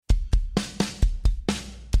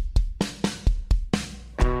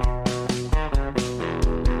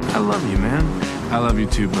love you, man. I love you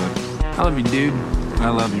too, bud. I love you, dude. I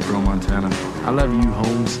love you, Bro Montana. I love you,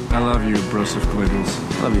 Holmes. I love you, Broseph Wiggles.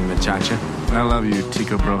 I love you, Machacha. I love you,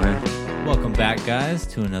 Tico Broje. Welcome back, guys,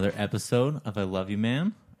 to another episode of I Love You,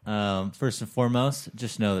 Man. First and foremost,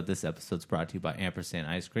 just know that this episode's brought to you by Ampersand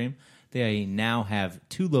Ice Cream. They now have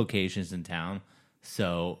 2 locations in town.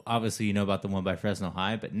 So, obviously, you know about the one by Fresno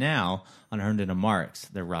High, but now on Herndon and Marks,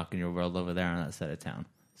 they're rocking your world over there on that side of town.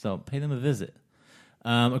 So, pay them a visit.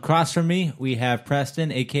 Across from me, we have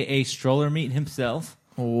Preston, a.k.a. Stroller Meat himself.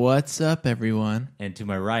 What's up, everyone? And to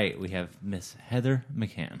my right, we have Miss Heather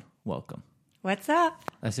McCann. Welcome. What's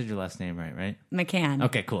up? I said your last name right? McCann.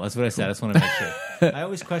 Okay, cool. That's what I said. I just want to make sure. I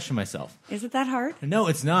always question myself. Is it that hard? No,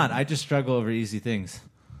 it's not. I just struggle over easy things.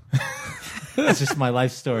 That's just my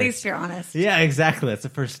life story. At least you're honest. Yeah, exactly. That's the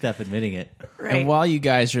first step, admitting it. Right. And while you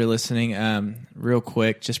guys are listening, real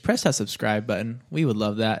quick, just press that subscribe button. We would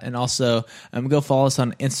love that. And also, go follow us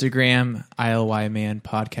on Instagram, ILY Man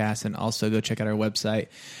Podcast, and also go check out our website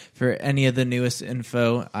for any of the newest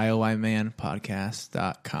info,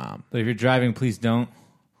 ILYmanpodcast.com. But if you're driving, please don't,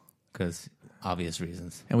 because obvious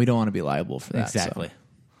reasons. And we don't want to be liable for that. Exactly.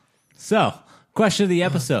 So, question of the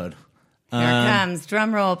episode. Here it comes.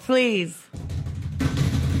 Drum roll, please.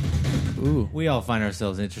 Ooh. We all find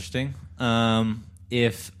ourselves interesting.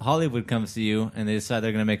 If Hollywood comes to you and they decide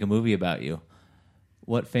they're going to make a movie about you,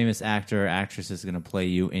 what famous actor or actress is going to play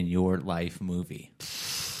you in your life movie?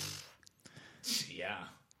 Yeah.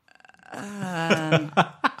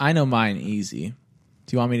 I know mine easy.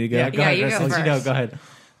 Do you want me to go? Yeah, go ahead. you go Let's let you first. Go ahead.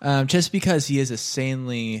 Just because he is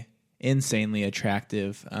insanely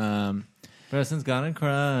attractive. Preston's got a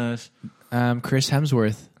crush. Chris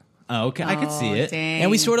Hemsworth. Oh, okay. I could see it. Dang.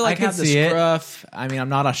 And we sort of like I can have the see it. scruff. I mean, I'm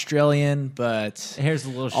not Australian, but Hair's a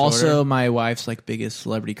little shorter. also my wife's like biggest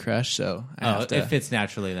celebrity crush, so I have to. It fits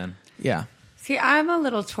naturally then. Yeah. See, I'm a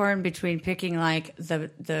little torn between picking like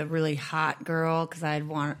the really hot girl because I'd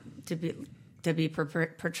want to be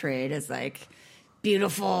portrayed as like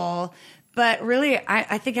beautiful. But really,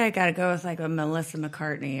 I think I got to go with like a Melissa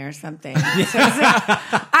McCartney or something. So it's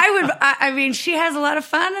like, I mean, she has a lot of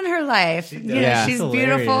fun in her life. You know, Yeah. she's That's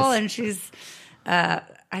beautiful hilarious. and she's.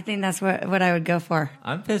 I think that's what I would go for.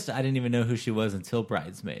 I'm pissed I didn't even know who she was until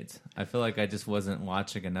Bridesmaids. I feel like I just wasn't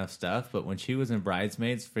watching enough stuff, but when she was in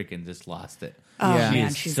Bridesmaids, freaking just lost it. Oh Yeah. She man,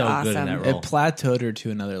 is she's so awesome. good in that It role. plateaued her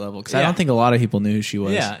to another level because I Yeah. don't think a lot of people knew who she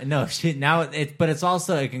was. Yeah, no, but it's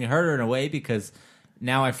also, it can hurt her in a way because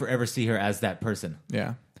now I forever see her as that person.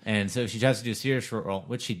 Yeah. And so if she tries to do a serious role,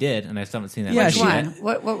 which she did, and I still haven't seen that. Yeah, movie she- One. yet.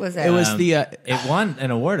 What was it? It was It won an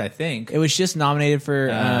award, I think. it was just nominated for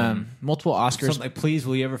multiple Oscars. Something like "Please,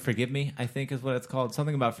 Will You Ever Forgive Me?" I think is what it's called.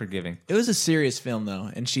 Something about forgiving. It was a serious film though,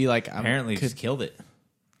 and she like Apparently, could just killed it.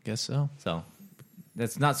 guess so. So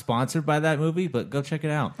that's not sponsored by that movie, but go check it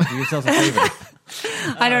out. Do yourself a favor.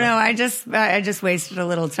 I don't know. I just wasted a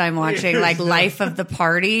little time watching like Life of the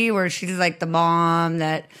Party, where she's like the mom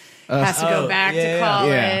that has to go back yeah, to yeah.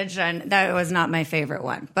 college, and that was not my favorite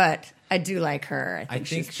one. But I do like her. I think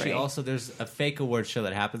she's she great. also, there's a fake award show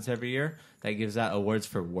that happens every year that gives out awards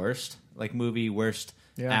for worst, like movie, worst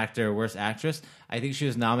actor, worst actress. I think she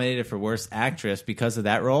was nominated for worst actress because of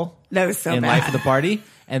that role. That was so in bad. Life of the Party,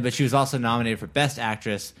 but she was also nominated for best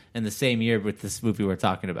actress in the same year with this movie we're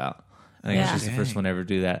talking about. I think Yeah. she's the first one to ever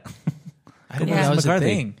do that. I didn't Yeah. know that was a McCarthy.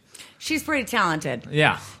 thing. She's pretty talented.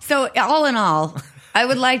 Yeah. So all in all, I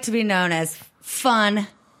would like to be known as fun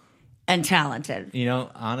and talented. You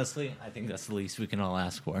know, honestly, I think that's the least we can all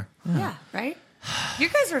ask for. Yeah, right? You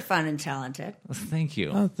guys are fun and talented. Thank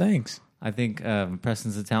you. Oh, thanks. I think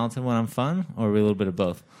Preston's a talented one. I'm fun, or are we a little bit of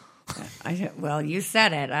both? Well, you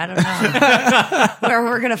said it. I don't know.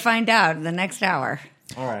 We're going to find out in the next hour.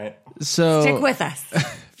 All right. So Stick with us.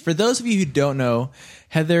 for those of you who don't know,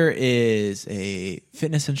 Heather is a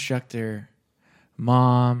fitness instructor,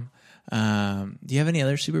 mom. Do you have any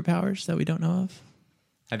other superpowers that we don't know of?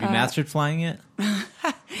 Have you mastered flying yet?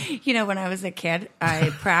 You know, when I was a kid, I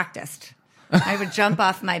practiced. I would jump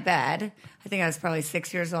off my bed. I think I was probably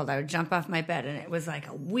 6 years old. I would jump off my bed, and it was like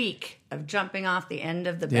a week of jumping off the end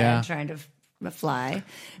of the bed Yeah. trying to fly.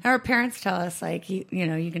 And our parents tell us, like, you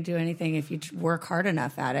know, you can do anything if you work hard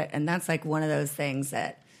enough at it. And that's like one of those things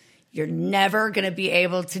that you're never going to be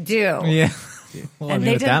able to do. Yeah. Well, And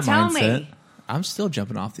they didn't tell me. I'm still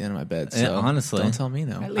jumping off the end of my bed. Yeah, So honestly. don't tell me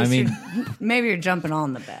no. At least mean- maybe you're jumping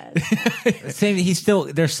on the bed. Same. He's still.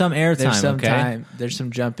 There's some air time. There's some okay? time. There's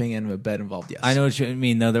some jumping and a bed involved. Yes, I know what you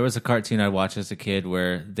mean. Though there was a cartoon I watched as a kid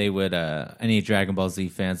where they would. Any Dragon Ball Z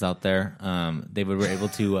fans out there, they were able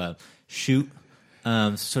to shoot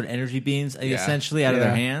sort of energy beams essentially out of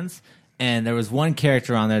their hands. And there was one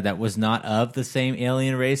character on there that was not of the same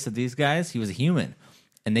alien race of these guys. He was a human.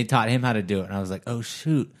 And they taught him how to do it. And I was like, oh,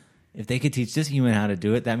 shoot. If they could teach this human how to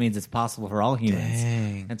do it, that means it's possible for all humans.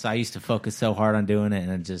 Dang. And so I used to focus so hard on doing it.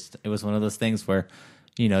 And it was one of those things where,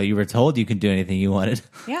 you were told you could do anything you wanted.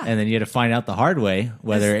 Yeah. And then you had to find out the hard way,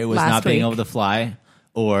 whether it was last not being week. able to fly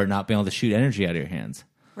or not being able to shoot energy out of your hands.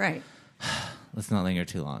 Right. Let's not linger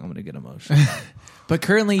too long. I'm going to get emotional. But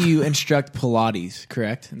currently you instruct Pilates,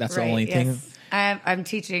 correct? That's the Right, only thing. yes. I'm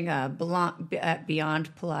teaching Beyond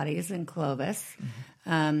Pilates in Clovis.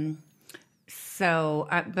 But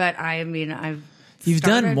I mean, You've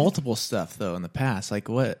done multiple stuff though in the past. Like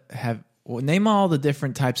name all the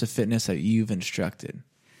different types of fitness that you've instructed.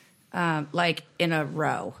 like in a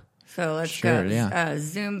row. So let's Sure, go. yeah.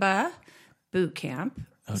 Zumba, boot camp,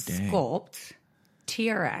 Oh, dang. Sculpt,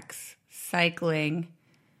 TRX, cycling,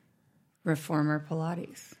 reformer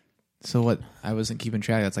Pilates. So what? I wasn't keeping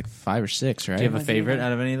track. That's like 5 or 6, right? Do you have a favorite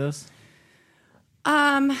out of any of those?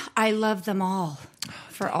 I love them all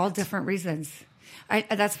for all different reasons.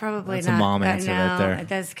 That's probably That's a not mom answer right there.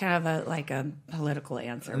 That's kind of a political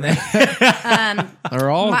answer. Right? They're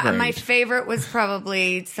all great. My favorite was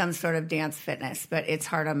probably some sort of dance fitness, but it's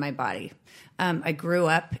hard on my body. I grew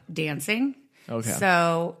up dancing, Okay.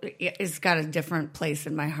 so it's got a different place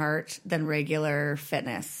in my heart than regular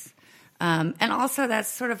fitness. And also that's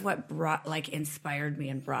sort of what inspired me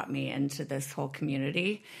and brought me into this whole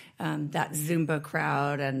community, that Zumba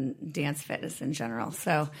crowd and dance fitness in general.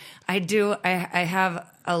 So I have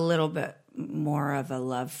a little bit more of a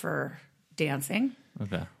love for dancing.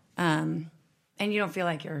 Okay. And you don't feel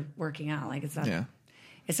like you're working out. Like it's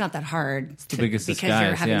not that hard the biggest because you're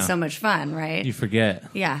disguise, having yeah. so much fun, right? You forget.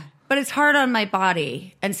 Yeah. But it's hard on my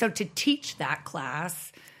body. And so to teach that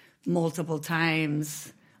class multiple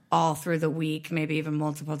times all through the week, maybe even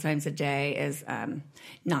multiple times a day, is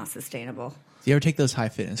not sustainable. Do you ever take those high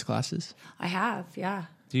fitness classes? I have, yeah.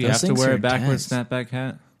 Do you Those have to things wear are a backwards intense. snapback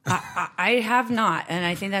hat? I have not, and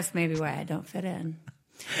I think that's maybe why I don't fit in.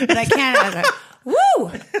 But I can't. I was like,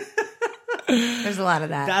 woo! There's a lot of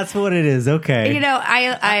that. That's what it is. Okay. You know,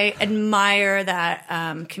 I admire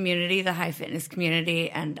that community, the high fitness community,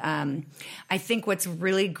 and I think what's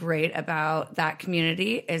really great about that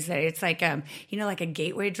community is that it's like like a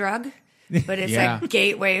gateway drug, but it's Yeah. like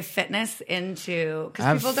gateway fitness into I because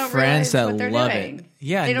have people don't friends realize that what they're love doing. it.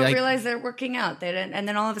 Yeah, they don't like- realize they're working out. They don't, and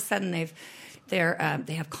then all of a sudden they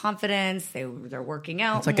have confidence. They're working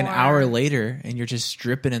out. It's like an more. hour later and you're just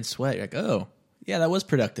dripping in sweat. You're like, oh, yeah, that was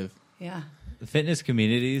productive. Yeah. The fitness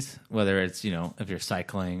communities, whether it's, if you're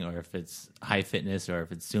cycling or if it's high fitness or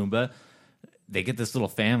if it's Zumba, they get this little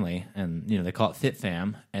family and, they call it Fit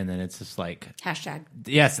Fam. And then it's just like, Hashtag.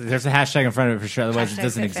 yes, there's a hashtag in front of it for sure. Otherwise, it Hashtag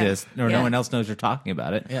doesn't Fit Fam. exist or Yeah. no one else knows you're talking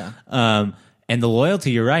about it. Yeah. And the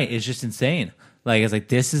loyalty, you're right, is just insane. Like, it's like,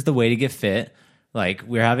 this is the way to get fit. Like,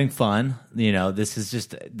 we're having fun. This is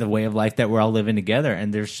just the way of life that we're all living together.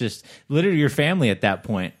 And there's just literally your family at that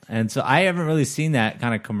point. And so I haven't really seen that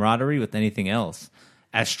kind of camaraderie with anything else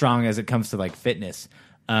as strong as it comes to like fitness.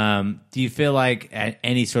 Do you feel like at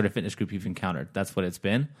any sort of fitness group you've encountered, that's what it's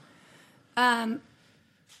been?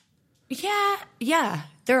 Yeah,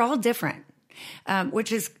 they're all different,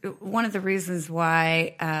 which is one of the reasons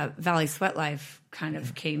why Valley Sweat Life kind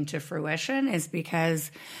of came to fruition is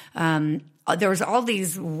because there was all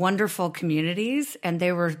these wonderful communities and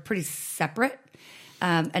they were pretty separate.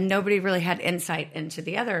 And nobody really had insight into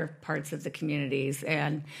the other parts of the communities.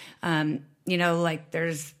 And, like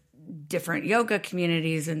there's different yoga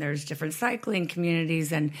communities and there's different cycling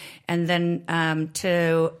communities. And then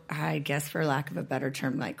to, I guess for lack of a better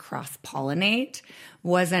term, like cross-pollinate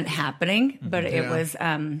wasn't happening. But it was,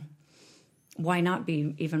 why not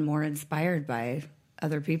be even more inspired by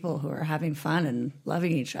other people who are having fun and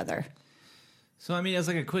loving each other? So, as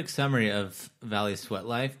like a quick summary of Valley Sweat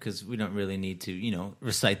Life, because we don't really need to,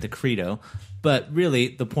 recite the credo, but really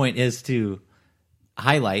the point is to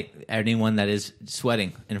highlight anyone that is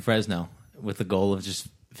sweating in Fresno with the goal of just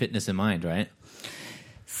fitness in mind, right?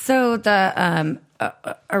 So the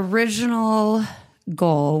original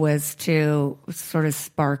goal was to sort of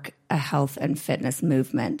spark a health and fitness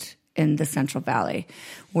movement in the Central Valley.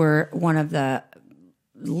 We're one of the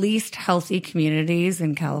least healthy communities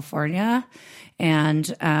in California, and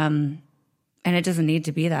it doesn't need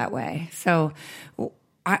to be that way. So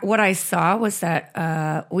what I saw was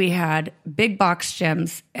that we had big box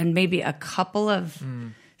gyms and maybe a couple of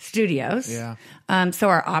studios. Yeah. So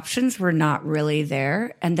our options were not really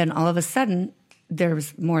there. And then all of a sudden,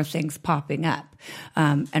 there's more things popping up.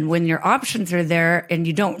 And when your options are there and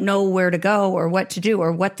you don't know where to go or what to do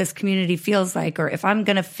or what this community feels like or if I'm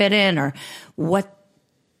going to fit in or what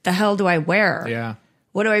the hell do I wear? Yeah.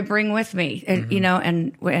 What do I bring with me? And,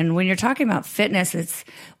 and when you're talking about fitness,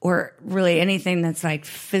 or really anything that's like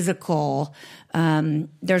physical,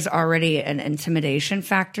 there's already an intimidation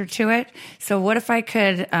factor to it. So what if I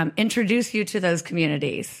could introduce you to those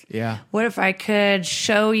communities? Yeah. What if I could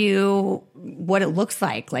show you what it looks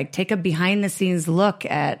like take a behind the scenes look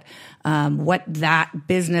at what that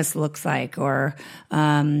business looks like, or,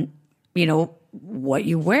 what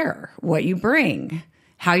you wear, what you bring,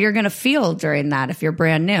 how you're going to feel during that if you're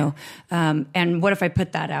brand new. And what if I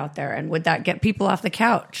put that out there? And would that get people off the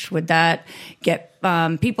couch? Would that get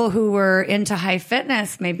people who were into high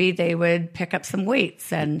fitness, maybe they would pick up some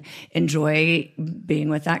weights and enjoy being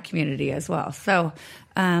with that community as well. So,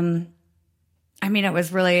 it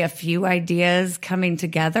was really a few ideas coming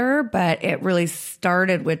together, but it really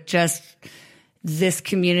started with just this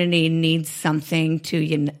community needs something to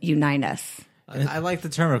unite us. I like the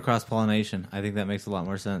term of cross-pollination. I think that makes a lot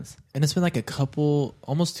more sense. And it's been like a couple,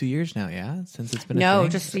 almost 2 years now, yeah? Since it's been No,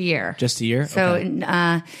 thing? just a year. Just a year? So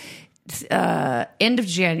Okay. End of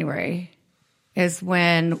January is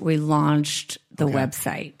when we launched the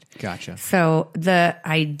website. Gotcha. So the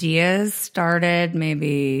ideas started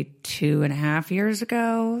maybe 2.5 years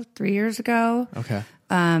ago, 3 years ago. Okay.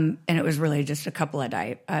 And it was really just a couple of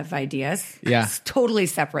ideas. Yeah. It's totally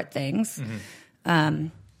separate things. You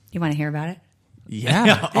want to hear about it?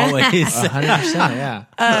 Yeah. Always. 100%,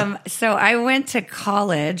 yeah. So I went to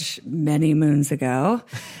college many moons ago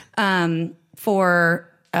for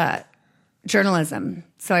journalism.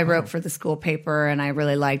 So I wrote for the school paper, and I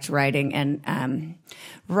really liked writing. And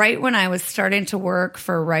right when I was starting to work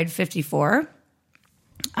for Ride 54,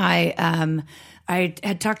 I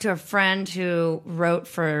had talked to a friend who wrote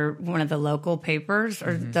for one of the local papers,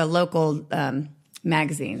 or the local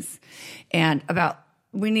magazines, and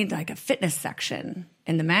we need like a fitness section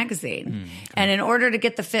in the magazine. And in order to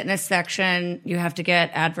get the fitness section, you have to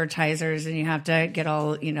get advertisers, and you have to get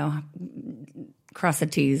all, cross the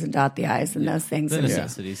T's and dot the I's and those things. The And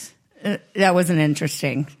necessities. that wasn't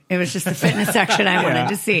interesting. It was just the fitness section I wanted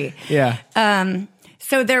to see. Yeah.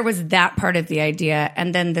 So there was that part of the idea.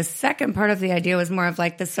 And then the second part of the idea was more of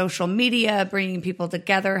like the social media, bringing people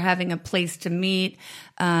together, having a place to meet.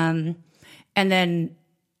 And then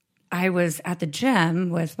I was at the gym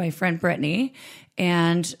with my friend Brittany,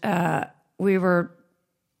 and we were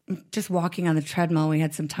just walking on the treadmill. We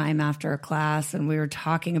had some time after a class, and we were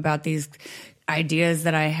talking about these ideas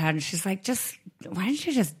that I had. And she's like, why don't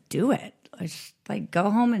you just do it? Just like go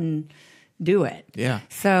home and do it. Yeah.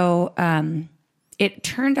 So it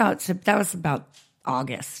turned out that was about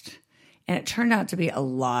August, and it turned out to be a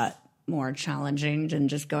lot more challenging than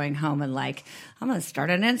just going home and like, I'm going to start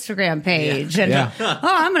an Instagram page and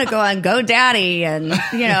I'm going to go on GoDaddy and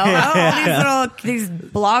these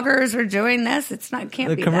bloggers are doing this. Can't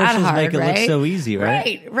The be that commercials hard, make it right? look so easy,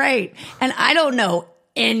 right? Right. And I don't know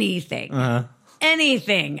anything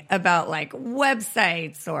about like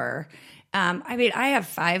websites or, I have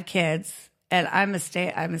 5 kids. And I'm a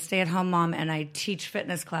stay-at-home mom, and I teach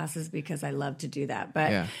fitness classes because I love to do that.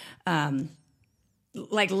 But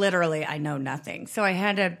like literally, I know nothing. So I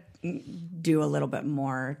had to do a little bit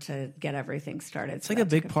more to get everything started. It's like a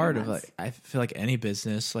big part of like, I feel like any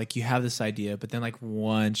business, like you have this idea, but then like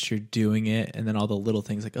once you're doing it, and then all the little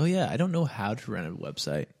things like, oh yeah, I don't know how to run a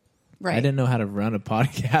website. Right. I didn't know how to run a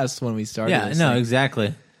podcast when we started. Yeah, this no, thing.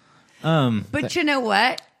 exactly. But you know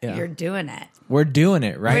what? Yeah. You're doing it. We're doing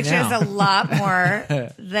it right Which now. is a lot more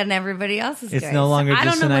than everybody else is It's doing. no longer I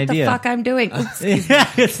just don't know an what idea. the fuck I'm doing. Oops,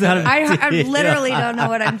 It's not. I literally don't know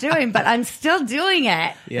what I'm doing, but I'm still doing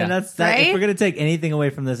it. Yeah. And that's that. Right? If we're gonna take anything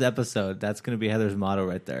away from this episode, that's gonna be Heather's motto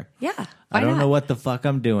right there. Yeah. I don't know what the fuck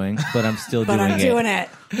I'm doing, but I'm still but doing I'm it. doing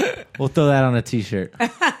it. We'll throw that on a t-shirt.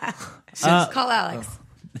 Just call Alex.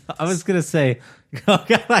 I was gonna say,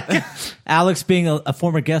 Alex being a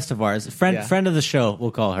former guest of ours, friend of the show,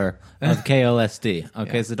 we'll call her, of KOSD.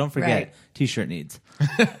 Okay, so don't forget, Right. t-shirt needs.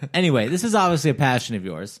 Anyway, this is obviously a passion of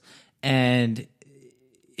yours, and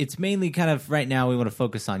it's mainly kind of right now we want to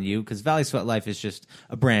focus on you because Valley Sweat Life is just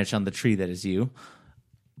a branch on the tree that is you.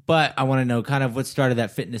 But I want to know kind of what started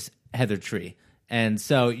that fitness Heather tree. And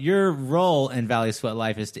so your role in Valley Sweat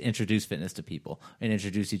Life is to introduce fitness to people and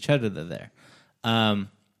introduce each other to there.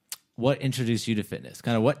 What introduced you to fitness?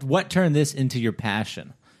 Kind of what turned this into your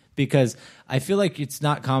passion? Because I feel like it's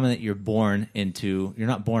not common that you're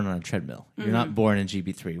not born on a treadmill. You're not born in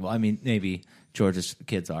GB3. Well, I mean, maybe George's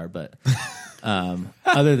kids are, but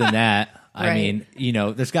other than that, I Right.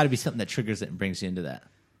 mean, there's got to be something that triggers it and brings you into that.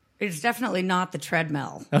 It's definitely not the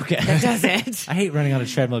treadmill. Okay. That does it. I hate running on a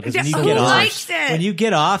treadmill because when you Who get off, likes it? when you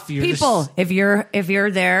get off, you're People, just, if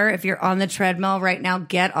you're there, if you're on the treadmill right now,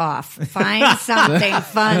 get off. Find something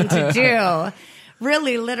fun to do.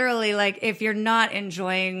 Really, literally, like if you're not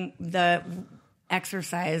enjoying the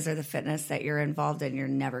exercise or the fitness that you're involved in, you're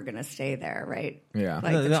never going to stay there, right? Yeah.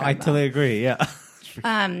 Like the no, I treadmill. totally agree. Yeah.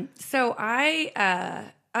 So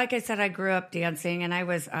I, like I said, I grew up dancing, and I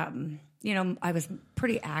was, I was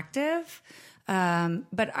pretty active,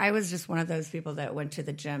 but I was just one of those people that went to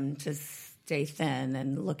the gym to stay thin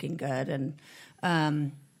and looking good.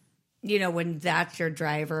 And, when that's your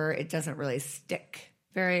driver, it doesn't really stick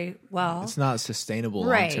very well. It's not sustainable long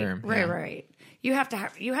Right, term. right. You have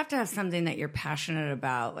to have something that you're passionate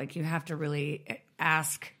about. Like you have to really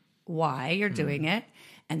ask why you're doing it,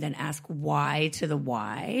 and then ask why to the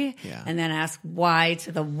why, Yeah. and then ask why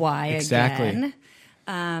to the why Exactly. again,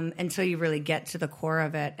 until you really get to the core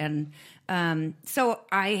of it. And so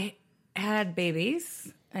I had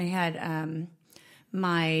babies. I had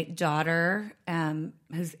my daughter,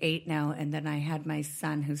 who's 8 now, and then I had my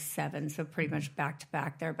son, who's 7. So pretty much back to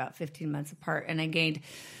back. They're about 15 months apart, and I gained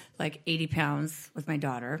like 80 pounds with my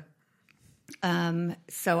daughter.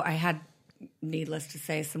 So I had, needless to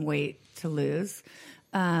say, some weight to lose.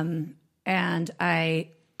 And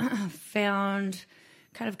I found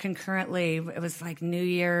kind of concurrently, it was like New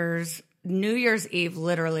Year's Eve,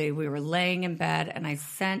 literally, we were laying in bed, and I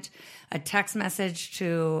sent a text message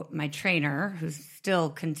to my trainer, who still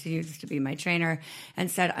continues to be my trainer,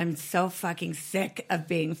 and said, I'm so fucking sick of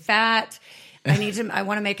being fat. I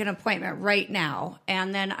want to make an appointment right now.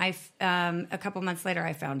 And then a couple months later,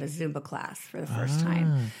 I found a Zumba class for the first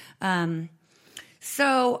time.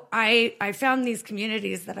 So I found these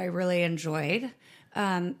communities that I really enjoyed.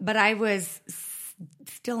 But I was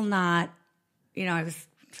still not, I was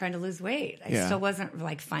trying to lose weight. I still wasn't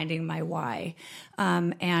like finding my why.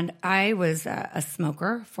 And I was a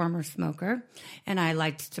smoker, former smoker, and I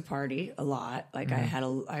liked to party a lot. Like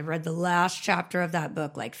I read the last chapter of that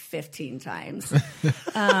book like 15 times.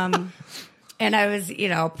 And I was,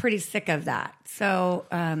 pretty sick of that. So,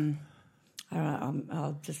 I don't know,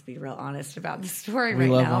 I'll just be real honest about the story We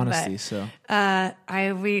right love now. honesty, so.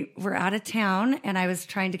 We were out of town, and I was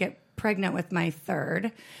trying to get pregnant with my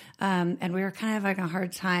third. And we were kind of having a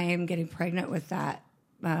hard time getting pregnant with that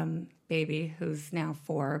baby, who's now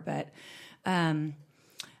 4. But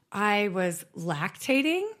I was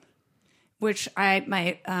lactating, which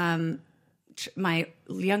my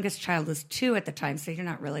youngest child was 2 at the time, so you're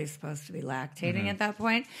not really supposed to be lactating at that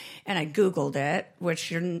point. And I Googled it,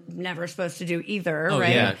 which you're never supposed to do either, Oh,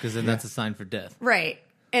 right? yeah, because then that's a sign for death. Right.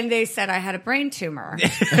 And they said I had a brain tumor. So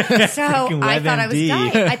I thought I was WebMD.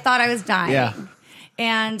 dying. I thought I was dying. Yeah.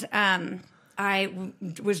 And I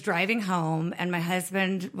was driving home, and my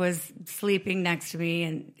husband was sleeping next to me,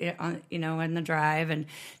 and in the drive, and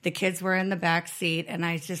the kids were in the back seat, and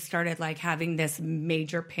I just started like having this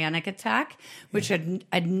major panic attack, which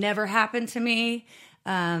had never happened to me,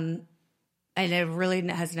 and it really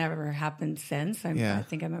has never happened since. I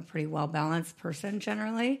think I'm a pretty well balanced person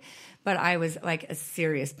generally, but I was like a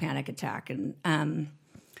serious panic attack, and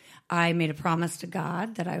I made a promise to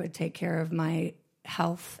God that I would take care of my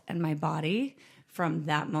health and my body from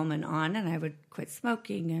that moment on, and I would quit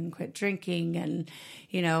smoking and quit drinking and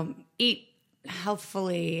eat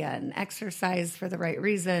healthfully and exercise for the right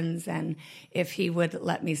reasons, and if he would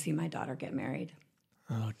let me see my daughter get married.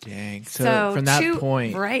 Oh, dang. So from that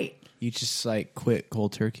point, right, you just like quit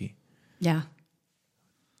cold turkey. yeah.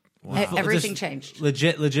 Everything changed.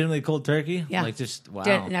 Legitimately cold turkey? Yeah. Like just,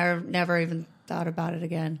 wow. Never even thought about it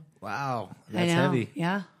again. Wow. I That's know. heavy.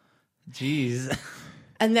 Yeah. Jeez.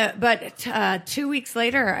 But 2 weeks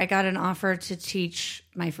later, I got an offer to teach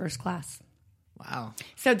my first class. Wow.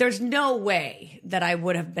 So there's no way that I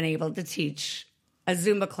would have been able to teach a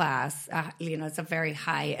Zumba class. It's a very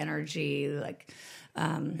high energy, like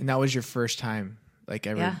And that was your first time, like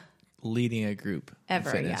ever leading a group in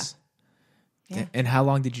Ever, fitness. Yeah. And how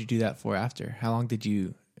long did you do that for after? How long did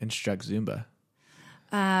you instruct Zumba?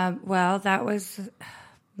 well, that was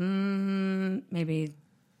maybe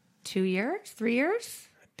 2 years, 3 years.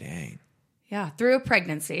 Dang. Yeah, through a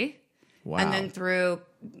pregnancy. Wow. And then through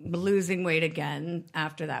losing weight again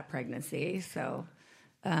after that pregnancy. So,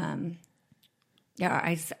 I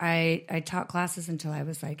taught classes until I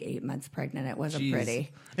was like 8 months pregnant. It wasn't Jeez.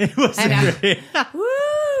 pretty. It was I know.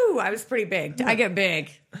 Woo! I was pretty big. I get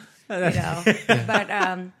big, But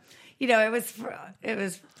it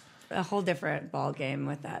was a whole different ball game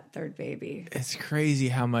with that third baby. It's crazy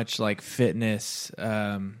how much like fitness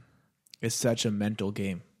is such a mental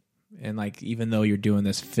game. And like even though you're doing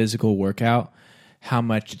this physical workout, how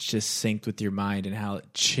much it's just synced with your mind and how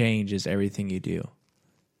it changes everything you do.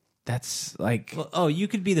 That's like, Well, you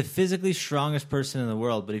could be the physically strongest person in the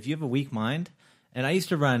world, but if you have a weak mind, and I used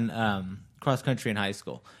to run cross country in high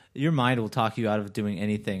school, your mind will talk you out of doing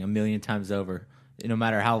anything a million times over, no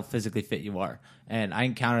matter how physically fit you are. And I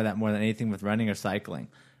encounter that more than anything with running or cycling.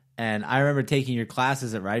 And I remember taking your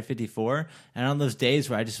classes at Ride 54, and on those days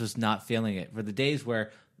where I just was not feeling it, for the days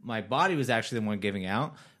where my body was actually the one giving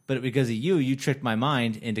out, but because of you tricked my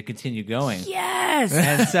mind into continue going. Yes.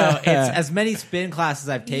 And so it's as many spin classes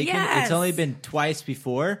I've taken. Yes. It's only been twice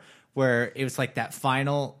before where it was like that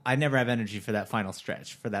final. I never have energy for that final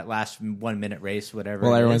stretch, for that last 1 minute race, whatever.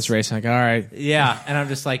 well, it everyone's is. racing. Like, all right, Yeah, and I'm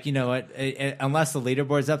just like, you know what? Unless the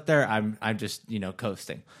leaderboard's up there, I'm just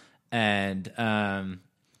coasting. And a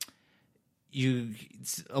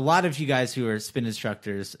lot of you guys who are spin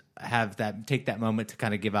instructors take that moment to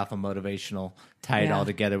kind of give off a motivational, tie it Yeah. all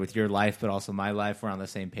together with your life, but also my life. We're on the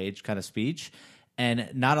same page kind of speech. And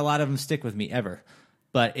not a lot of them stick with me ever.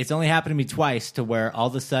 But it's only happened to me twice to where all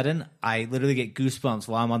of a sudden I literally get goosebumps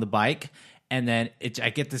while I'm on the bike. And then I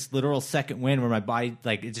get this literal second wind where my body,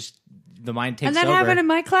 like, the mind takes And that over. happened in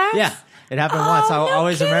my class? Yeah, it happened once. I'll no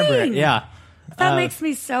always remember it. kidding. Yeah. That makes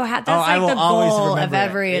me so happy. That's I like the will always goal of remember it.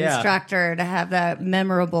 every Yeah. instructor, to have that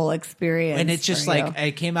memorable experience. And it's just for like, you.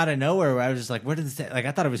 it came out of nowhere where I was just like, where did this, like,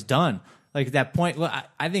 I thought it was done. Like at that point, well,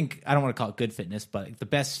 I think, I don't want to call it good fitness, but like the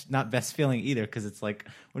best, not best feeling either. Cause it's like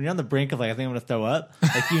when you're on the brink of like, I think I'm going to throw up,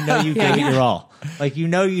 like, you gave it your all. Like, you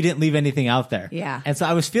didn't leave anything out there. Yeah. And so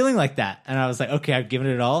I was feeling like that. And I was like, okay, I've given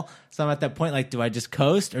it all. So I'm at that point, like, do I just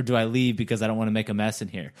coast or do I leave because I don't want to make a mess in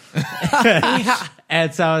here?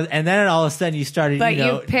 And so, and then all of a sudden you started, But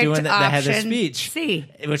you picked doing the Heather option speech, C.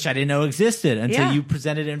 which I didn't know existed until Yeah. you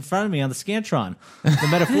presented it in front of me on the Scantron, the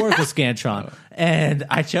metaphorical Scantron. And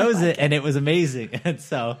I chose it and it was amazing. And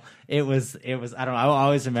so it was, I don't know, I will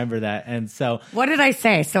always remember that. And so What did I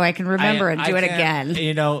say so I can remember and do it can't-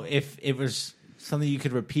 again? If it was something you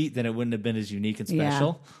could repeat, then it wouldn't have been as unique and Yeah.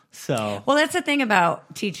 special. So Well, that's the thing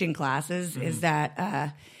about teaching classes Mm-hmm. is that,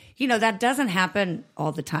 that doesn't happen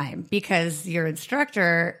all the time because your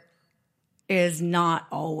instructor is not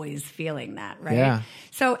always feeling that, right? Yeah.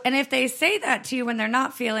 So, and if they say that to you when they're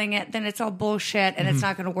not feeling it, then it's all bullshit and it's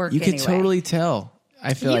not going to work you anyway. could totally tell.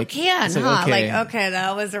 I feel You like can, it's huh? okay. Like, okay,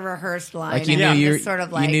 that was a rehearsed line. Like you and knew I'm just sort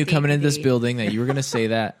of like you knew coming into this beep, building that you were going to say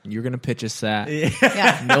that, you were going to pitch us that. beep.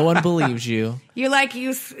 Yeah. No one believes you. You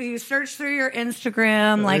search through your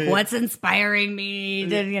Instagram, like what's inspiring me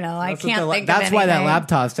to, I can't think that's of why that anything.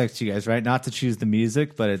 laptop's next to you guys, right? Not to choose the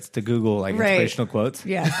music, but it's to Google like Right. inspirational quotes.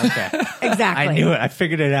 Yeah. Okay. Exactly. I knew it. I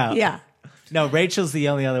figured it out. Yeah. No, Rachel's the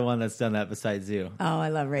only other one that's done that besides you. Oh, I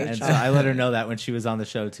love Rachel. And so I let her know that when she was on the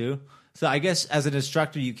show too. So I guess as an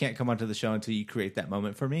instructor, you can't come onto the show until you create that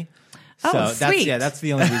moment for me. Oh, So sweet. that's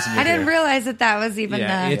the only reason you're I didn't here. realize that was even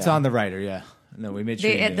Yeah, the it's on the writer. Yeah, no, we made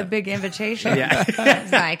sure you knew the that. big invitation. Yeah.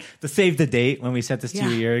 It's like, to save the date when we sent this to you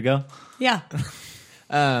Yeah. a year ago. yeah.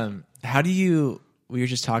 How do you, we were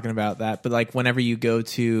just talking about that, but like whenever you go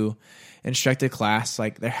to instruct a class,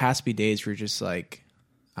 like there has to be days where you're just like,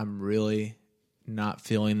 I'm really not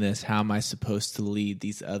feeling this. How am I supposed to lead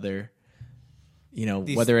these other,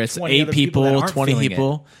 These whether it's 20 8 other people that people, aren't 20 feeling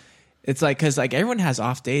people. It's like, cause like everyone has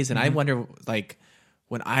off days. And I wonder, like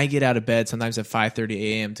when I get out of bed, sometimes at 5:30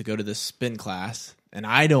 a.m. to go to the spin class and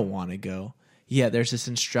I don't want to go. Yeah. There's this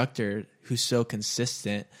instructor who's so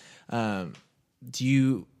consistent. How do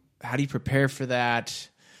you prepare for that?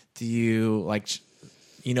 Do you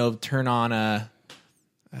turn on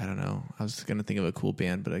I don't know. I was going to think of a cool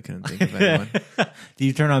band, but I couldn't think of anyone. Do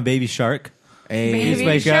you turn on Baby Shark? Hey, Just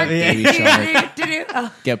wake up, yeah. Baby Shark.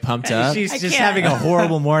 Oh, Get pumped up. She's I just can't. having a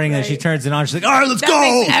horrible morning, and she turns it on. She's like, "All right, let's that go."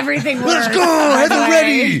 makes everything worse. Let's go. by the Heather, way.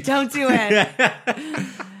 ready. Don't do it.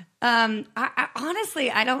 I honestly,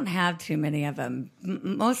 I don't have too many of them,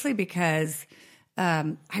 mostly because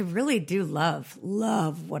I really do love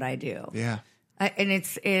what I do. Yeah. And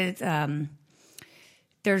it's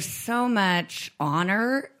there's so much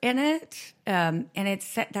honor in it, and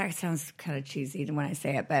that sounds kind of cheesy when I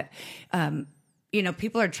say it, but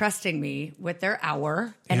people are trusting me with their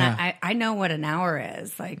hour, and Yeah. I know what an hour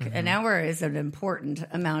is. Like an hour is an important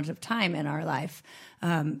amount of time in our life.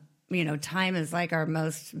 Time is like our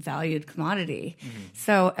most valued commodity.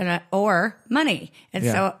 So, or money. And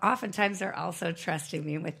Yeah. so oftentimes they're also trusting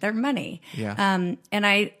me with their money. Yeah. And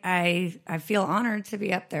I feel honored to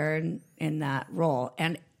be up there in that role.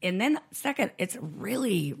 And then second, it's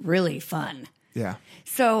really, really fun. Yeah.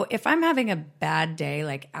 So if I'm having a bad day,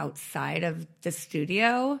 like outside of the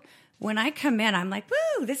studio, when I come in, I'm like,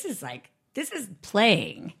 woo, this is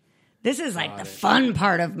playing. This is like the fun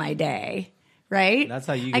part of my day. Right. That's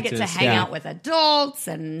how you I get to hang yeah. out with adults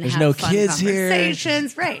and There's have no fun kids here.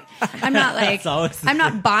 conversations. Right. I'm not like always the I'm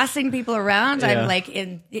not bossing people around. Yeah. I'm like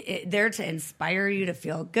there to inspire you to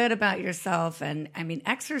feel good about yourself. And I mean,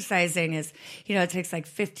 exercising is, it takes like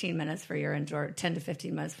 15 minutes for your 10 to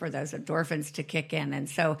 15 minutes for those endorphins to kick in. And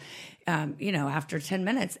so, after 10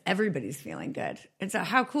 minutes, everybody's feeling good. And so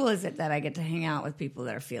how cool is it that I get to hang out with people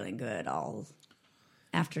that are feeling good all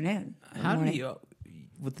afternoon? How do you?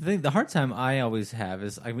 Well, the hard time I always have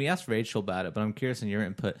is we asked Rachel about it, but I'm curious in your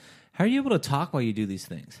input. How are you able to talk while you do these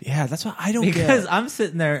things? Yeah, that's what I don't Because get. I'm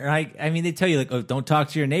sitting there, and I mean, they tell you like, "Oh, don't talk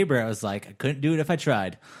to your neighbor." I was like, I couldn't do it if I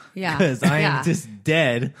tried. Yeah. because I am Yeah. just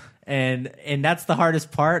dead, and that's the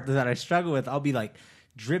hardest part that I struggle with. I'll be like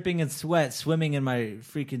dripping in sweat, swimming in my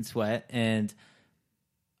freaking sweat, and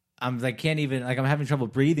I'm like can't even I'm having trouble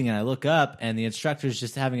breathing, and I look up and the instructor's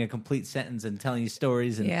just having a complete sentence and telling you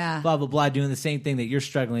stories and Yeah. blah blah blah, doing the same thing that you're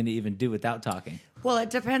struggling to even do without talking. Well, it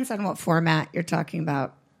depends on what format you're talking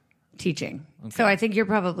about teaching. So I think you're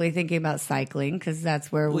probably thinking about cycling because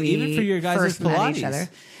that's where we even for your guys' first met each Pilates. other.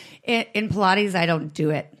 In Pilates, I don't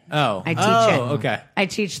do it. Oh. I teach Oh, it. okay. I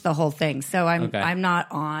teach the whole thing. So I'm Okay. I'm not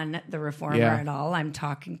on the reformer Yeah. at all. I'm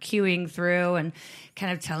cueing through and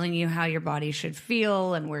kind of telling you how your body should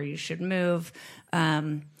feel and where you should move.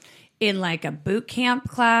 In like a boot camp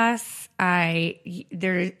class,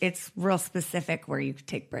 it's real specific where you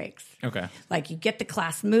take breaks. Okay. Like you get the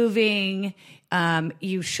class moving,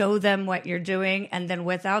 you show them what you're doing, and then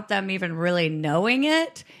without them even really knowing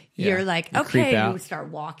it, you're like, You creep okay, out. you start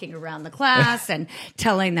walking around the class and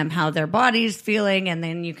telling them how their body's feeling, and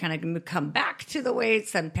then you kind of come back to the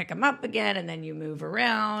weights and pick them up again, and then you move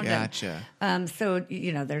around. Gotcha. And, so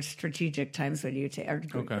there's strategic times when you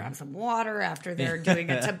grab some water after they're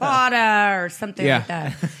doing a Tabata or something Yeah. like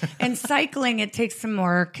that. And cycling, it takes some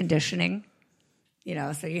more conditioning.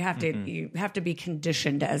 So you have to be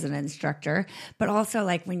conditioned as an instructor, but also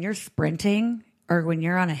like when you're sprinting or when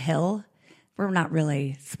you're on a hill, we're not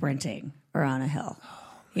really sprinting or on a hill,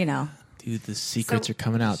 Dude, the secrets So- are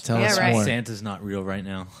coming out. Tell Yeah, us right. more. Santa's not real right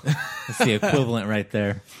now. That's the equivalent right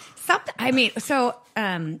there.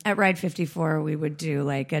 At Ride 54, we would do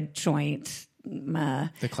like a joint.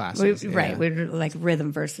 The classes. Right. We'd do like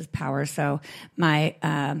rhythm versus power. So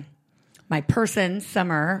my person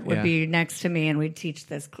Summer would Yeah. be next to me, and we'd teach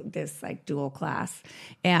this like dual class.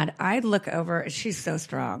 And I'd look over. She's so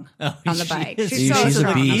strong on the bike. She is. She's so She's a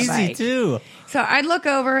strong on the beast. Easy bike. too. So I'd look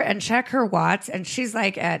over and check her watts, and she's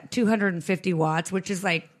like at 250 watts, which is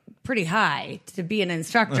like pretty high to be an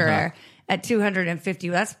instructor at 250.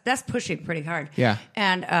 That's pushing pretty hard. Yeah.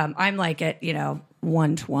 And I'm like at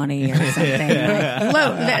 120 or something. Like,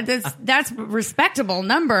 low. That's a respectable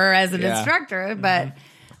number as an Yeah. instructor, but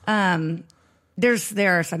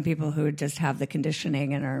there are some people who just have the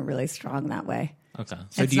conditioning and are really strong that way. Okay.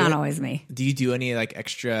 So It's do you- not always me. Do you do any like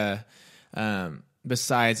extra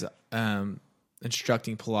besides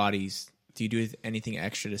instructing Pilates? Do you do anything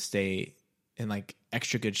extra to stay in like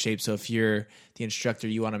extra good shape? So if you're the instructor,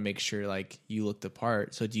 you want to make sure like you look the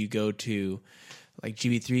part. So do you go to like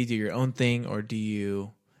GB3, do your own thing, or do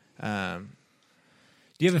you?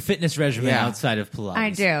 Do you have a fitness regimen Yeah. outside of Pilates? I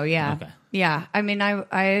do, yeah. Okay. Yeah. I mean,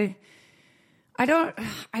 I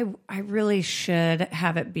really should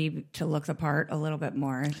have it be to look the part a little bit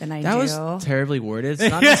more than I That do. was terribly worded.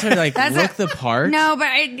 It's not necessarily like That's look the part. No, but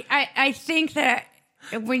I think that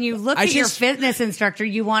when you look I at your just- fitness instructor,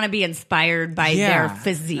 you want to be inspired by Yeah. their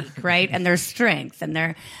physique, right? And their strength and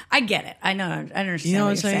I get it. I know. I understand You know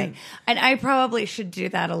what what you're I'm saying. And I probably should do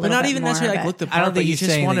that a little But not bit even more, necessarily like but- look the I part, don't but think you you're just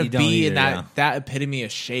saying want that to you don't be in either, yeah. that epitome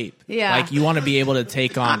of shape. Yeah. Like you want to be able to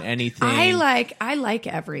take on anything. I like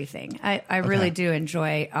everything. I really do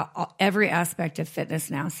enjoy every aspect of fitness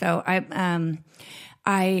now. So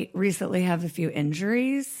I recently have a few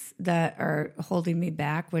injuries that are holding me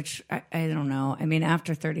back, which I don't know. I mean,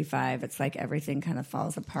 after 35, it's like everything kind of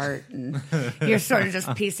falls apart, and you're sort of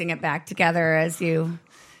just piecing it back together as you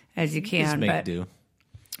Just can. make But do.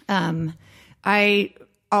 I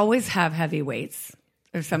always have heavy weights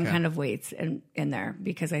or some kind of weights in there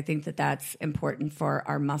because I think that that's important for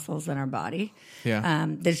our muscles and our body. Yeah.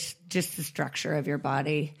 This just the structure of your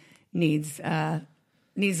body needs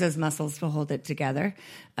those muscles to hold it together,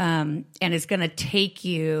 and it's going to take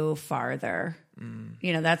you farther.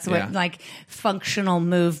 That's what Yeah. like functional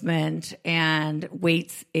movement and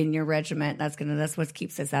weights in your regiment. That's what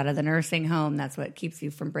keeps us out of the nursing home. That's what keeps you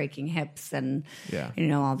from breaking hips and Yeah.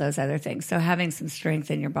 all those other things. So having some strength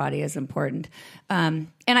in your body is important. And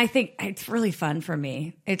I think it's really fun for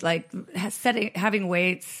me. It like having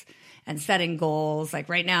weights and setting goals. Like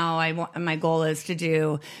right now, my goal is to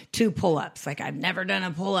do 2 pull-ups. Like I've never done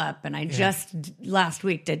a pull-up, and I just last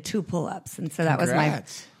week did 2 pull-ups, and so that Congrats.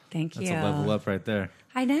 was my. Thank you. That's a level up right there.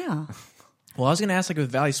 I know. Well, I was going to ask, like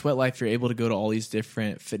with Valley Sweat Life, you're able to go to all these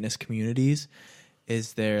different fitness communities.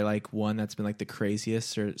 Is there like one that's been like the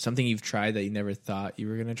craziest, or something you've tried that you never thought you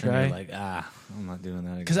were going to And try? you're like, I'm not doing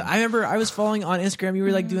that again. Because I remember I was following on Instagram. You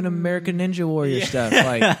were like doing American Ninja Warrior stuff.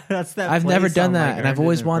 Like That's that I've place never done on, that, like, and I've Earned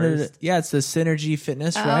always It wanted. First. Yeah, it's the Synergy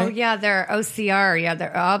Fitness, Oh right? yeah, they're OCR. Yeah,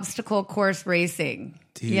 they're obstacle course racing.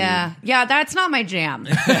 Dude. Yeah, that's not my jam.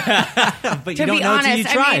 But you to don't be know honest, until you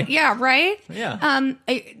try. I mean, yeah, right. Yeah.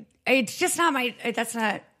 It's just not my. That's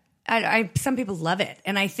not. Some people love it,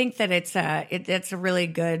 and I think that it's a really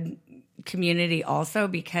good community also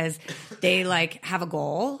because they like have a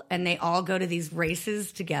goal and they all go to these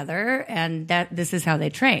races together, and this is how they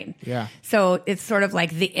train. Yeah. So it's sort of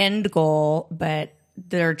like the end goal, but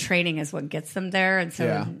their training is what gets them there, and so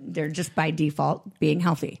Yeah. they're just by default being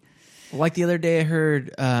healthy. Like the other day, I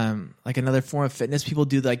heard like another form of fitness. People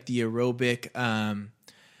do like the aerobic.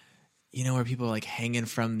 Where people are like hanging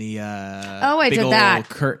from the I big did old that.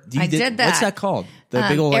 You I did that. What's that called? The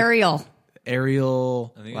big old like, aerial.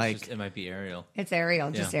 aerial. I think Like it might be Ariel. It's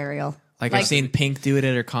aerial, just aerial. like I've seen Pink do it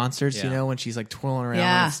at her concerts. Yeah. You know, when she's like twirling around.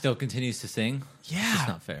 Yeah. Still continues to sing. Yeah. It's just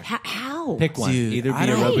not fair. How? Pick one. Dude, Either be I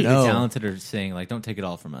don't aerobically know. talented or sing. Like, don't take it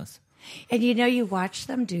all from us. And you watch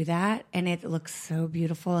them do that, and it looks so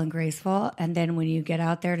beautiful and graceful. And then when you get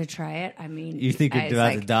out there to try it, I mean, You think you're it's about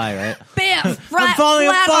to like, die, right? Bam! Flat falling,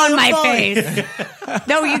 I'm falling, on I'm my falling. face.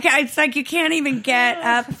 No, you can't. It's like you can't even get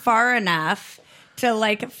up far enough to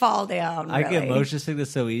like fall down. I get really. motion sickness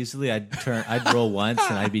so easily. I'd roll once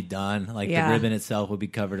and I'd be done. Like Yeah. the ribbon itself would be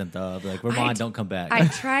covered in thub. Like, Ramon, don't come back. I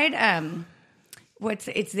tried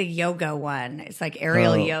it's the yoga one. It's like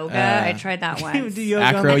aerial yoga. I tried that one. Do yoga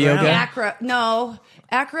Acro on the yoga? ground?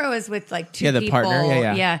 Acro is with like 2 Yeah, the people.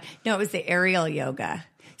 partner. Yeah. No, it was the aerial yoga.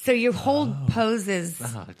 So you hold poses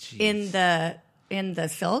jeez. in the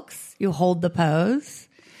silks. You hold the pose,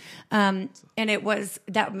 and it was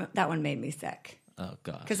that one made me sick Oh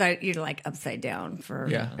gosh. because you're like upside down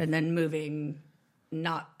Yeah. and then moving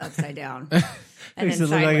not upside down. And Makes then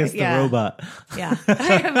it look like sideways. it's the robot. Yeah,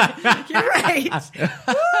 you're right.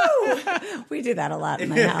 Woo! We do that a lot in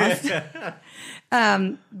my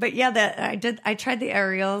house. But yeah, I tried the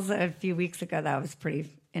aerials a few weeks ago. That was pretty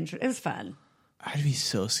interesting. It was fun. I'd be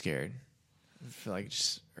so scared. I feel like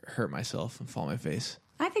just hurt myself and fall on my face.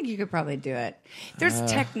 I think you could probably do it. There's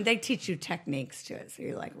they teach you techniques to it, so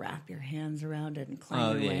you like wrap your hands around it and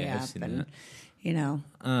climb your way I've up, seen and that.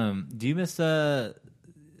 Do you miss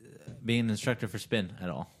being an instructor for spin at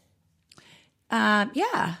all?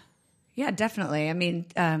 Yeah, definitely. I mean,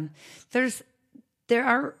 there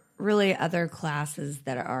are really other classes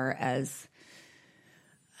that are as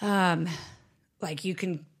like you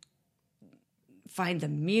can find the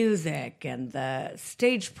music and the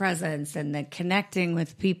stage presence and the connecting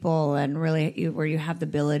with people and really where you have the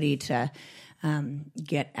ability to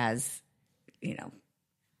get as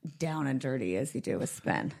down and dirty as you do with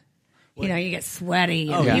spin. You get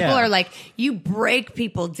sweaty and people are like, you break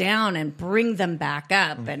people down and bring them back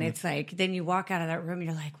up. And it's like, then you walk out of that room and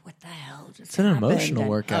you're like, what the hell just It's an happened? emotional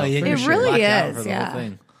And- workout. yeah, for you're It sure. really blacked out is, for the yeah. whole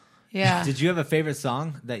thing. Yeah. Did you have a favorite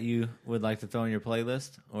song that you would like to throw on your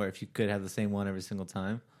playlist, or if you could have the same one every single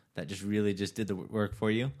time that just really just did the work for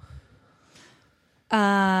you? Do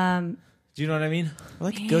you know what I mean?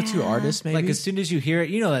 Like go-to artist, maybe. Like as soon as you hear it,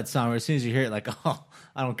 you know that song. Or as soon as you hear it, like, oh,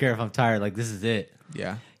 I don't care if I'm tired. Like this is it.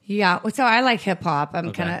 yeah. Yeah, so I like hip hop. I'm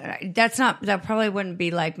Okay. kind of that probably wouldn't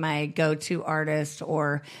be like my go to artist,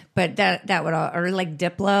 but that would or like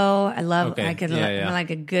Diplo. I love Okay. I could Yeah. like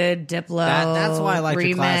a good Diplo. That's why I like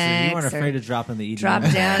your classes. You weren't remix afraid or to drop in the EDM. drop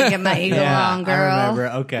down, get my eagle Yeah, on, I girl. remember.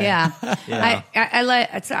 Okay. Yeah, Yeah.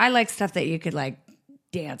 I like stuff that you could like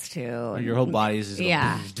dance to. Your whole body is just going,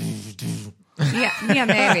 Yeah. yeah,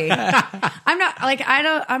 maybe. I'm not like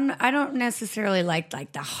I don't necessarily like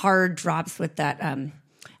the hard drops with that.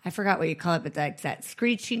 I forgot what you call it, but that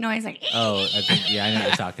screechy noise, like. Oh, I think I know what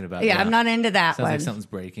you're talking about. Yeah, I'm not into that Sounds one. like something's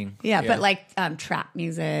breaking. Yeah, but like trap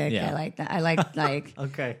music, Yeah. I like that. I like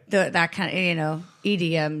Okay. that kind of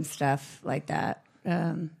EDM stuff like that.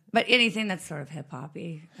 But anything that's sort of hip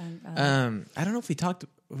hoppy. I don't know if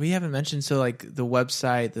we haven't mentioned, so like the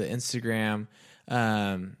website, the Instagram,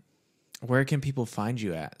 where can people find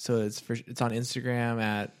you at? So it's on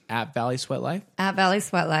Instagram at Valley Sweat Life. At Valley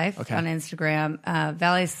Sweat Life Okay. on Instagram,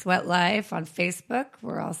 Valley Sweat Life on Facebook.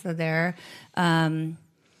 We're also there.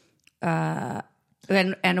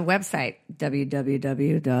 And a website,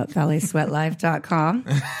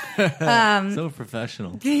 www.valleysweatlife.com. So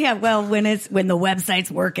professional. Yeah, well, when the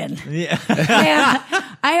website's working. Yeah.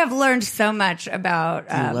 I have learned so much about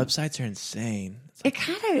Dude, websites are insane.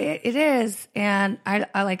 it is, and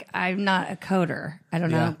I'm not a coder. I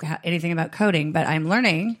don't know anything about coding, but I'm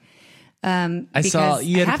learning. I saw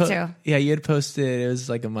you had to. Yeah, you had posted. It was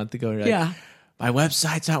like a month ago. You're like, my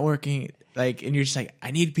website's not working. Like, and you're just like,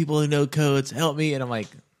 I need people who know codes. Help me. And I'm like,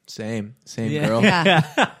 same girl.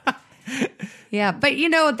 Yeah. Yeah, but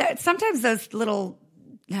sometimes those little.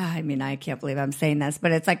 I mean, I can't believe I'm saying this,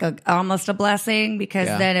 but it's like almost a blessing because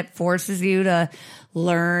then it forces you to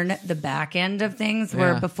learn the back end of things.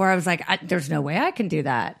 Where before I was like, there's no way I can do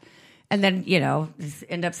that, and then just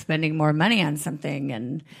end up spending more money on something.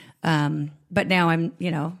 And but now I'm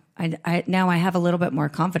now I have a little bit more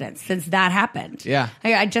confidence since that happened. Yeah,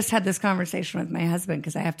 I just had this conversation with my husband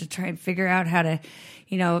because I have to try and figure out how to.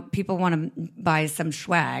 People want to buy some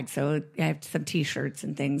swag, so I have some T-shirts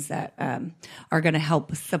and things that are going to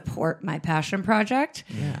help support my passion project.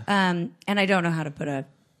 Yeah. And I don't know how to put a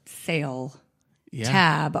sale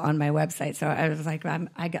tab on my website, so I was like, I'm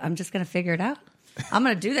just going to figure it out. I'm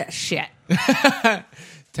going to do this shit.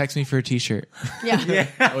 Text me for a T-shirt. Yeah.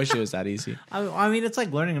 I wish it was that easy. I mean, it's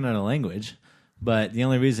like learning another language, but the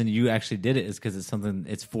only reason you actually did it is because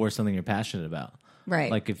it's for something you're passionate about.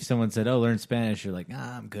 Right. Like if someone said, learn Spanish, you're like,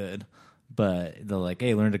 I'm good. But they're like,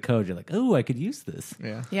 hey, learn to code. You're like, I could use this.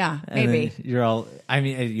 Yeah. Yeah, And maybe. then you're all,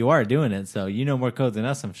 you are doing it. So you know more code than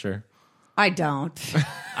us, I'm sure. I don't.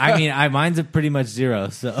 I mean, mine's a pretty much 0.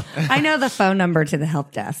 So I know the phone number to the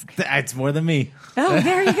help desk. it's more than me. Oh,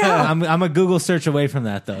 there you go. I'm a Google search away from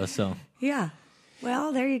that though. So Yeah.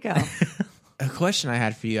 Well, there you go. A question I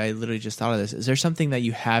had for you, I literally just thought of this. Is there something that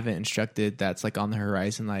you haven't instructed that's like on the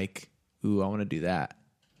horizon, like, ooh, I want to do that?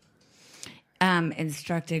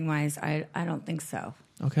 Instructing wise, I don't think so.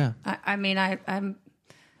 Okay. I mean, I'm.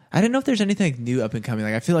 I didn't know if there's anything new up and coming.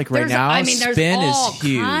 Like I feel like right now, there's spin all is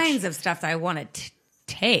huge. kinds of stuff that I want to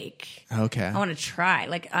take. Okay. I want to try.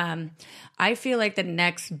 Like, I feel like the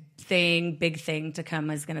next big thing to come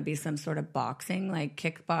is going to be some sort of boxing, like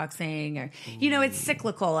kickboxing, or it's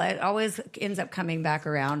cyclical. It always ends up coming back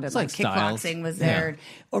around. And like kickboxing styles. was there,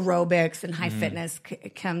 aerobics and high fitness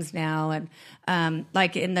comes now, and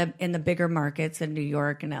like in the bigger markets in New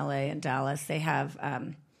York and LA and Dallas, they have.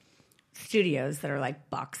 Studios that are like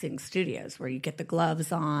boxing studios where you get the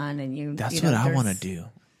gloves on and you. That's what I want to do.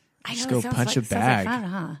 I Just know, go it punch a sounds like bag. fun,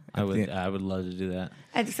 huh? I would love to do that.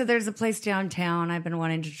 And so there's a place downtown I've been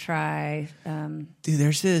wanting to try. Dude,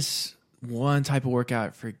 there's this one type of workout.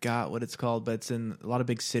 I forgot what it's called, but it's in a lot of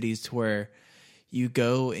big cities to where you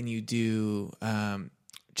go and you do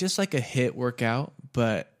just like a HIIT workout,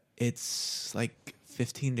 but it's like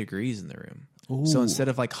 15 degrees in the room. Ooh. So instead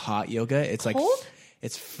of like hot yoga, it's Cold? like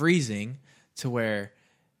it's freezing to where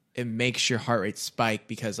it makes your heart rate spike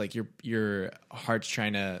because like your heart's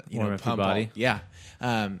trying to Warm up pump your body. Yeah.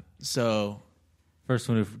 So First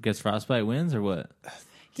one who gets frostbite wins, or what?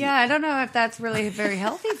 Yeah, I don't know if that's really very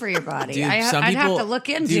healthy for your body. dude, I'd have to look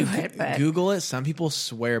into it. But Google it. Some people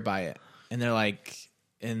swear by it, and they're like,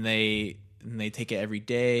 and they take it every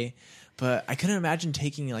day. But I couldn't imagine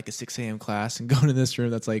taking like a 6 a.m. class and going to this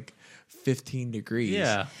room that's like 15 degrees.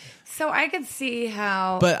 Yeah. so I could see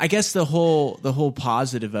how. But I guess the whole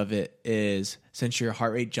positive of it is since your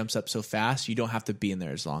heart rate jumps up so fast, you don't have to be in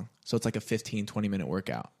there as long. So it's like a 15-20 minute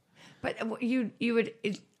workout. But you would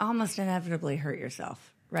almost inevitably hurt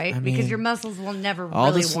yourself, right? I mean, because your muscles will never All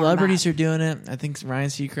really the celebrities warm are doing it. I think Ryan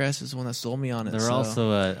Seacrest is the one that sold me on it. They're so.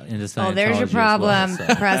 also into Scientology. Oh, there's your as well, problem,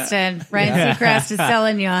 so. Preston. Ryan Seacrest is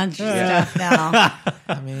selling you on stuff now.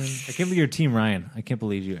 I mean, I can't believe you're Team Ryan. I can't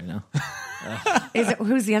believe you right now.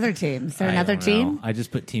 Who's the other team? Is there another I don't team? know. I just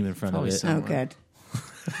put team in front of Probably it. so. Oh, good.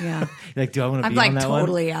 Yeah. Like, do I want to I'm be like on that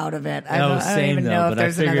totally one? out of it. No, I don't same even though. know if But I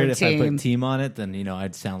there's figured another if team. I put team on it, then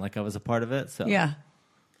I'd sound like I was a part of it. So Yeah.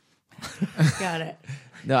 Got it.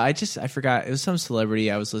 no, I forgot. It was some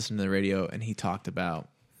celebrity I was listening to the radio, and he talked about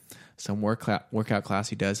some workout class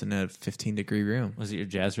he does in a 15-degree room. Was it your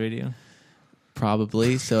jazz radio?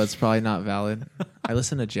 Probably, so it's probably not valid. I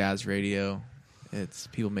listen to jazz radio. It's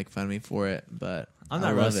people make fun of me for it, but I'm I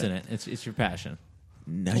not love roasting it. It's your passion.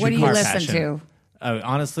 No, What do you your listen passion. to?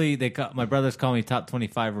 Honestly, my brothers call me Top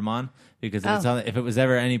 25 Ramon because if it was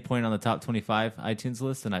ever any point on the Top 25 iTunes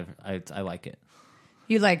list, then I like it.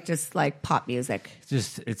 You like just like pop music.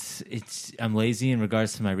 It's I'm lazy in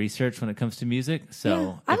regards to my research when it comes to music. So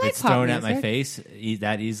Yeah, I if like it's pop thrown at my music. face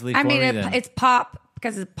that easily, I for mean, me, then it's pop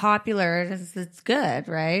because it's popular. It's good,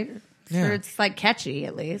 right? Yeah. Sure, it's like catchy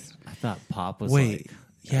at least. I thought pop was Wait, like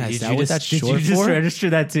Yeah, Did is you that what just- that's did short you just for? register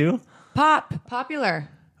that too? Popular.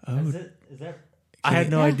 Is that? I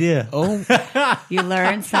had no idea. Oh, You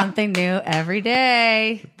learn something new every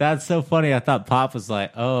day. That's so funny. I thought pop was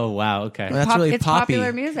like, oh wow, okay. That's really it's poppy.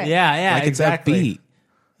 popular music. Yeah, like exactly. it's that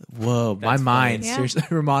beat. Whoa, my That's mind. funny. Yeah. Seriously,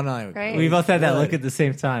 Ramon and I. Right. We both had that What? look at the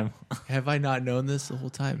same time. Have I not known this the whole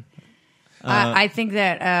time? I think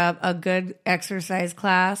that a good exercise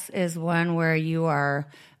class is one where you are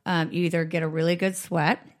you either get a really good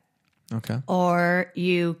sweat, Okay. or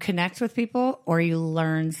you connect with people, or you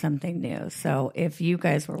learn something new. So if you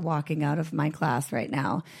guys were walking out of my class right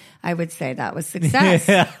now, I would say that was success.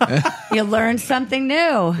 You learned something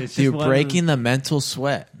new. It's So you're just one of breaking the mental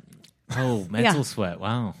sweat. Oh, mental Yeah. sweat.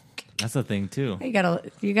 Wow. That's a thing too.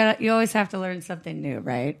 You always have to learn something new,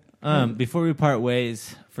 right? Before we part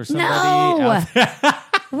ways, for somebody No. out there,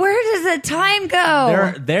 Where does the time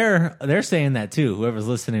go? they're saying that too, whoever's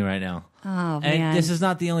listening right now. Oh And man. this is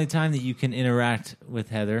not the only time that you can interact with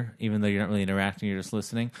Heather, even though you're not really interacting, you're just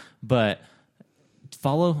listening. But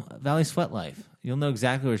follow Valley Sweat Life. You'll know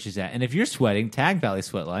exactly where she's at. And if you're sweating, tag Valley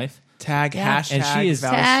Sweat Life. Tag Yeah. hashtag. And she is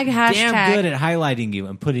Tag hashtag. damn good at highlighting you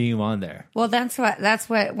and putting you on there. Well, that's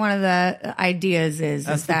what one of the ideas is.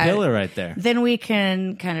 That's is the that pillar right there. Then we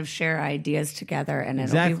can kind of share ideas together, and it'll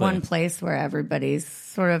Exactly. be one place where everybody's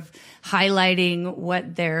sort of highlighting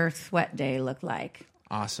what their sweat day looked like.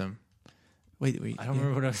 Awesome. Wait. I don't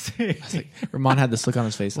remember what I was saying. Ramon had this look on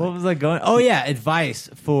his face. What was I going? Oh yeah, advice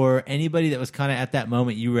for anybody that was kind of at that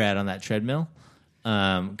moment you were at on that treadmill.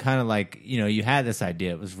 Kind of like, you had this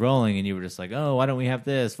idea, it was rolling, and you were just like, oh, why don't we have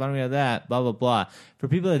this? Why don't we have that? Blah blah blah. For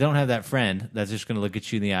people that don't have that friend that's just going to look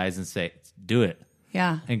at you in the eyes and say, do it,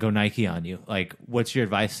 Yeah. and go Nike on you. Like, what's your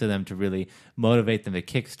advice to them to really motivate them to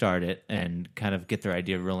kickstart it and kind of get their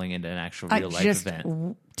idea rolling into an actual real life Just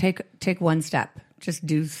event? take one step. Just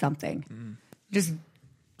do something. Just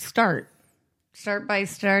start. Start by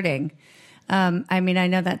starting. I mean, I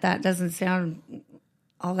know that doesn't sound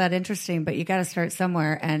all that interesting, but you got to start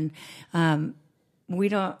somewhere. And I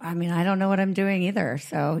don't know what I'm doing either.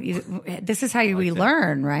 So this is how we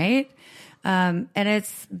learn, right? And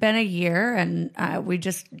it's been a year, and I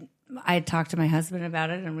had talked to my husband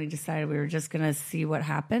about it, and we decided we were just going to see what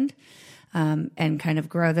happened. And kind of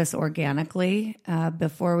grow this organically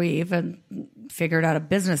before we even figured out a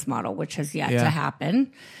business model, which has yet to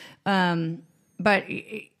happen. But,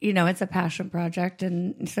 it's a passion project.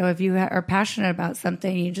 And so if you are passionate about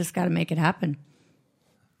something, you just got to make it happen.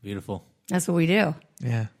 Beautiful. That's what we do.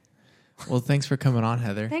 Yeah. Well, thanks for coming on,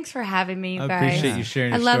 Heather. Thanks for having me, you I guys. appreciate you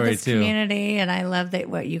sharing I your love story this too. community, and I love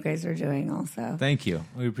what you guys are doing also. Thank you.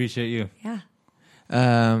 We appreciate you. Yeah.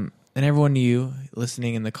 And everyone you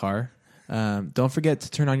listening in the car, don't forget to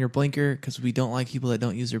turn on your blinker because we don't like people that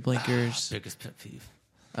don't use their blinkers. Biggest pet peeve.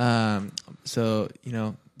 So,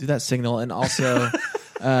 do that signal. And also,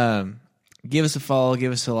 give us a follow,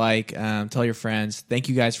 give us a like, tell your friends. Thank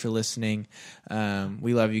you guys for listening.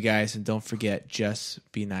 We love you guys. And don't forget, just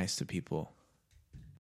be nice to people.